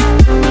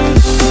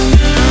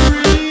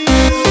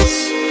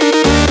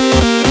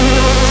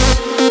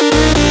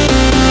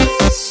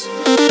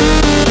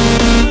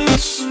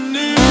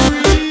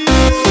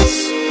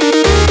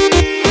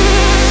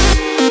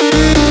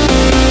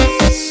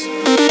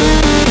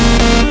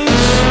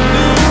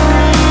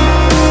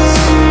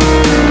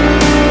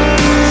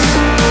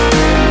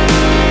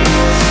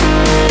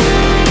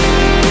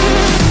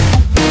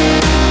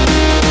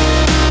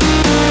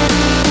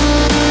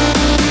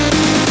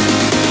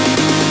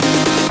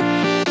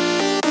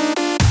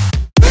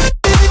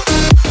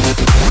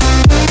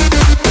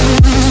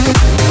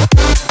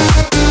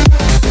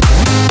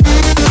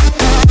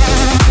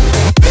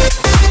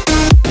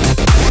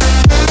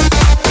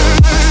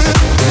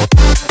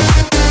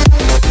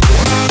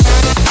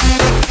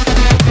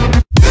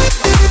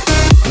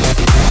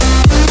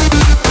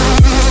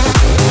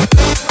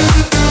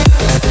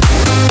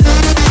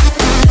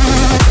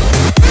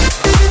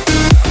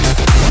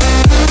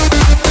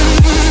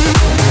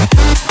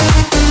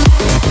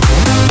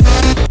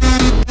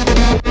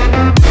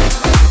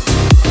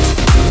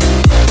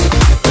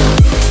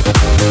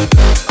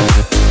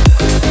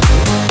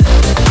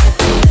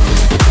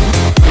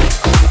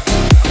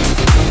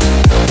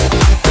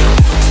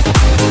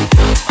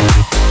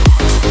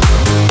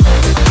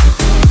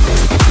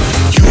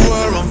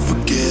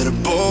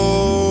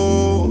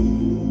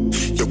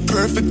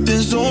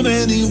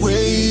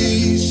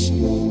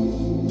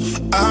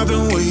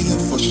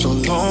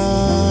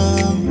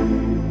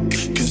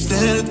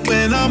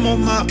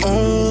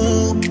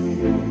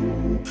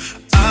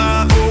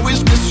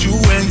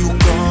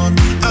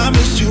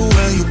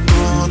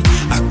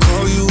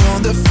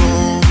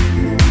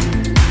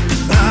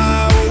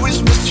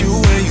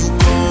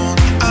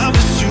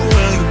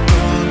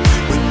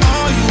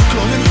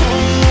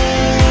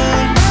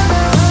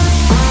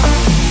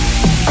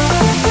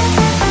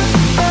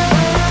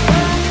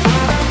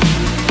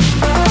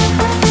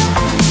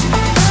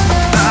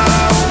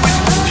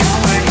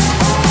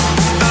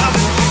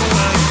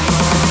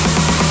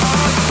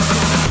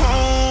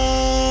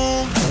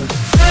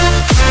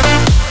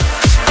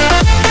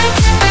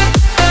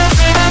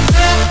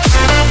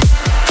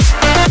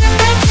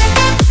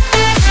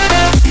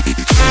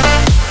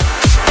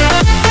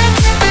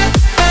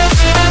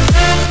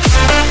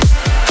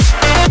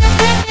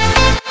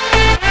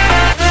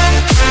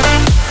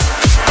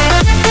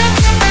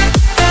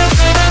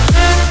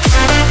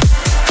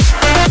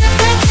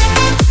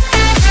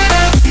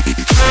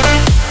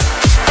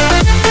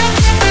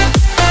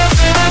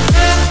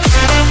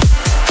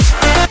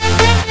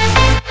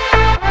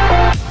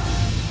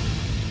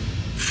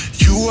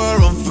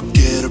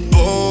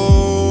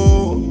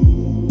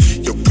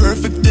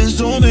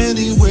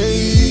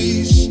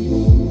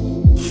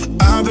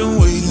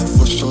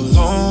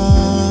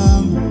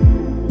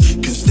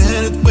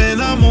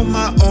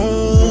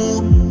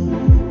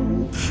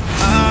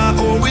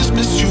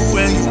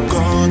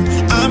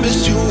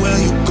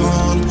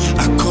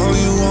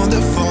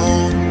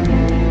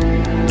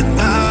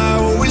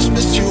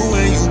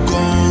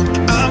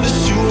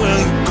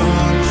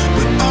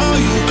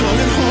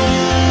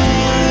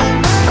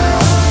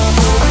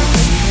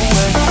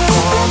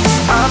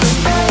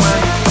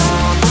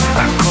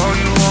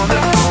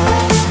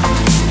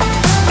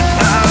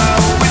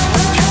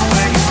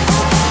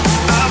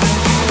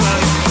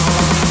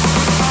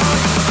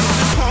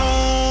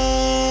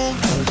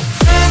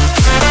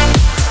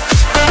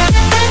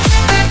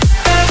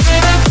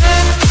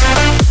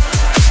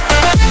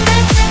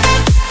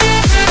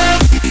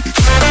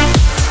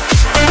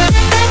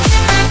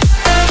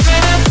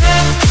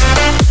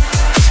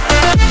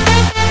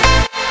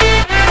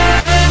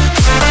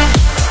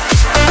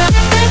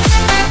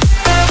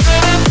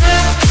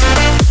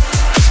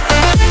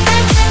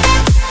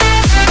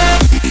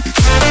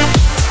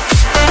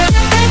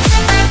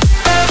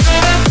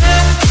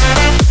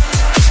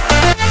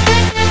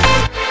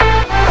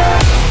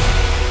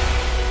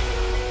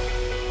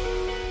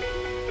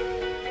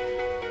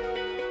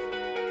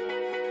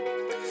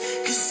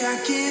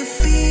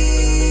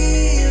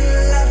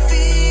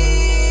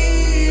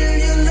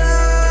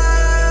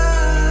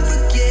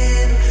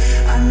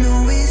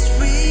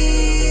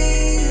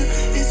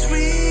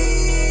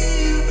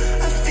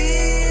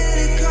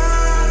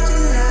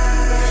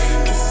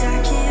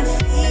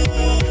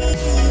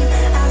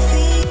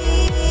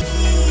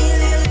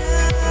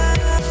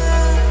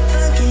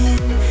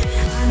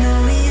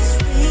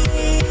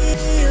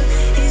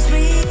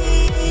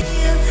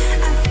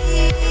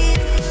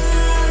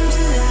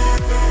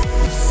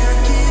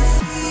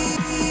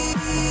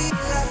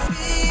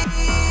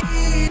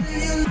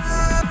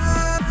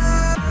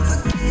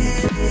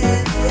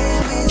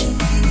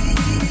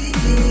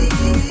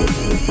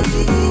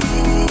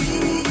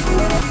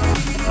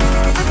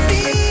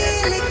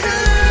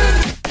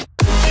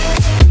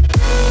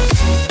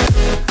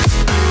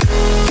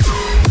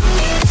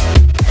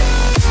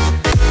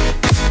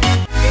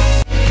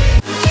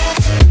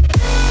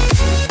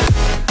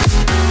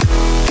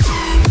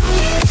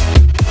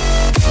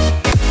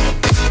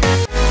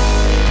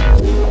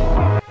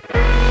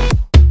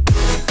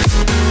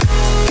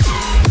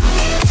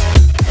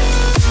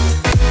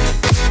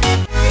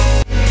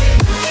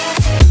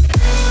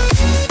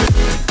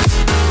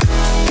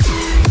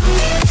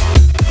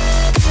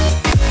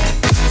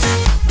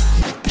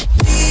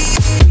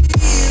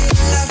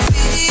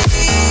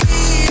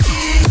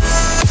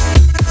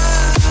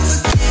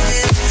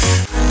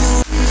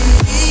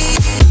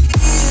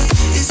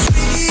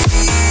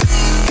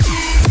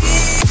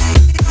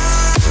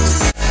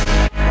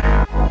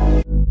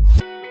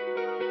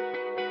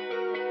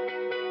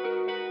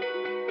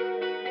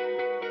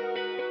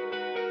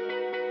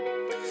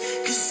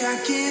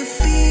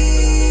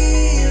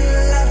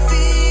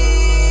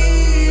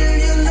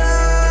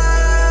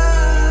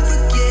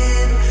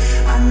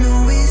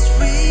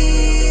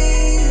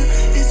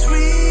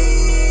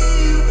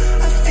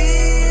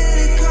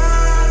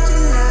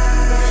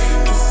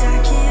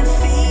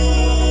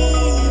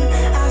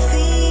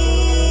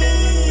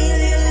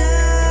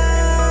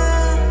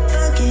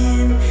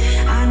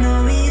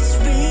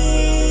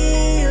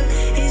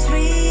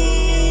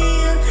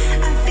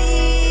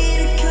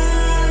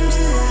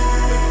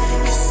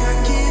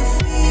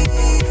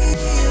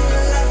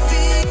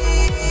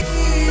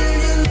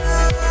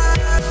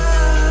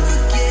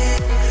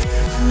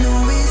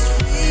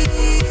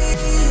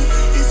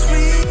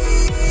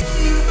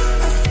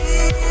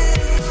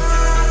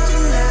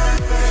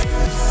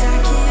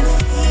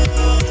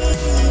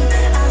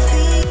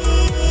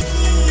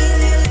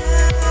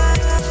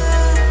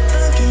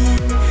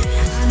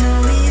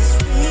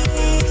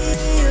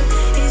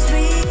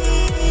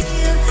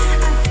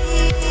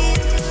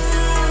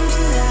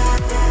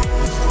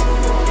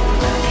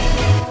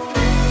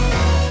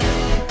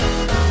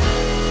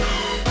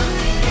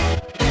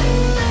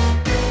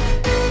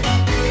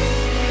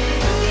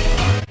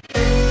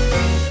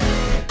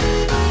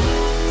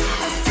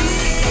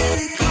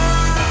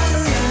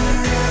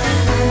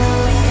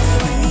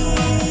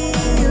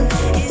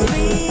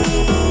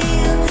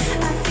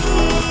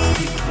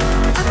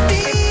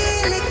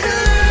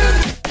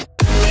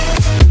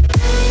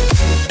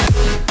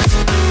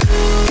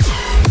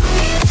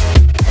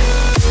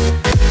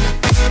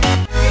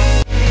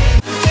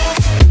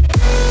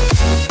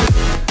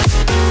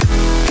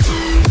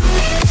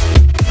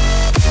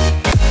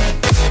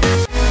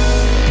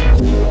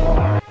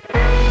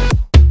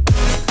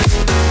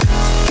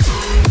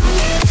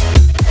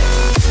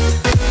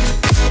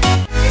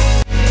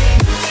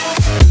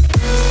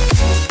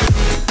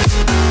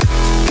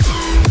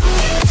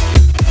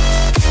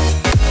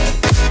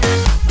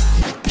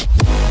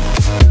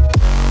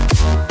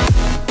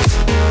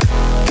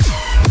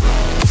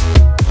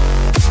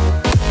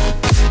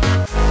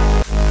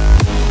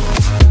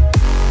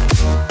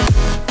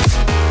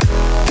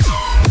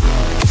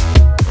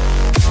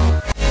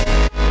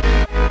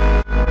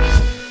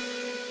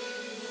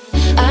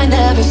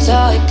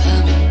 saw it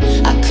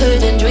coming, I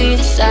couldn't read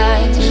the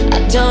signs. I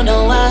don't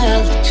know why I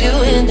let you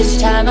in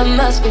this time, I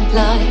must be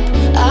blind.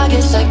 I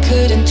guess I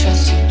couldn't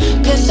trust you,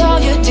 cause all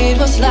you did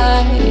was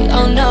lie.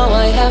 Oh no,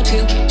 I have to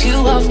keep you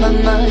off my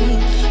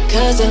mind.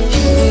 Cause of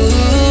you,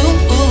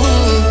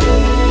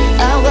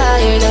 I'm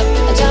wired up,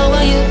 I don't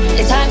want you,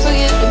 it's time for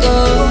you to go.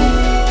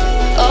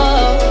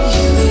 Oh,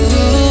 you,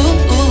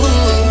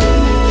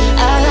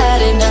 I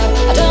had enough,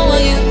 I don't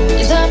want you,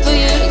 it's time for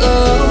you to go.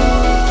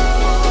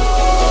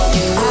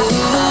 You,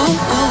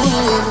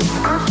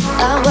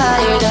 I'm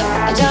wired up,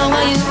 I don't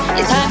want you,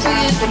 it's time for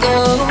you to go.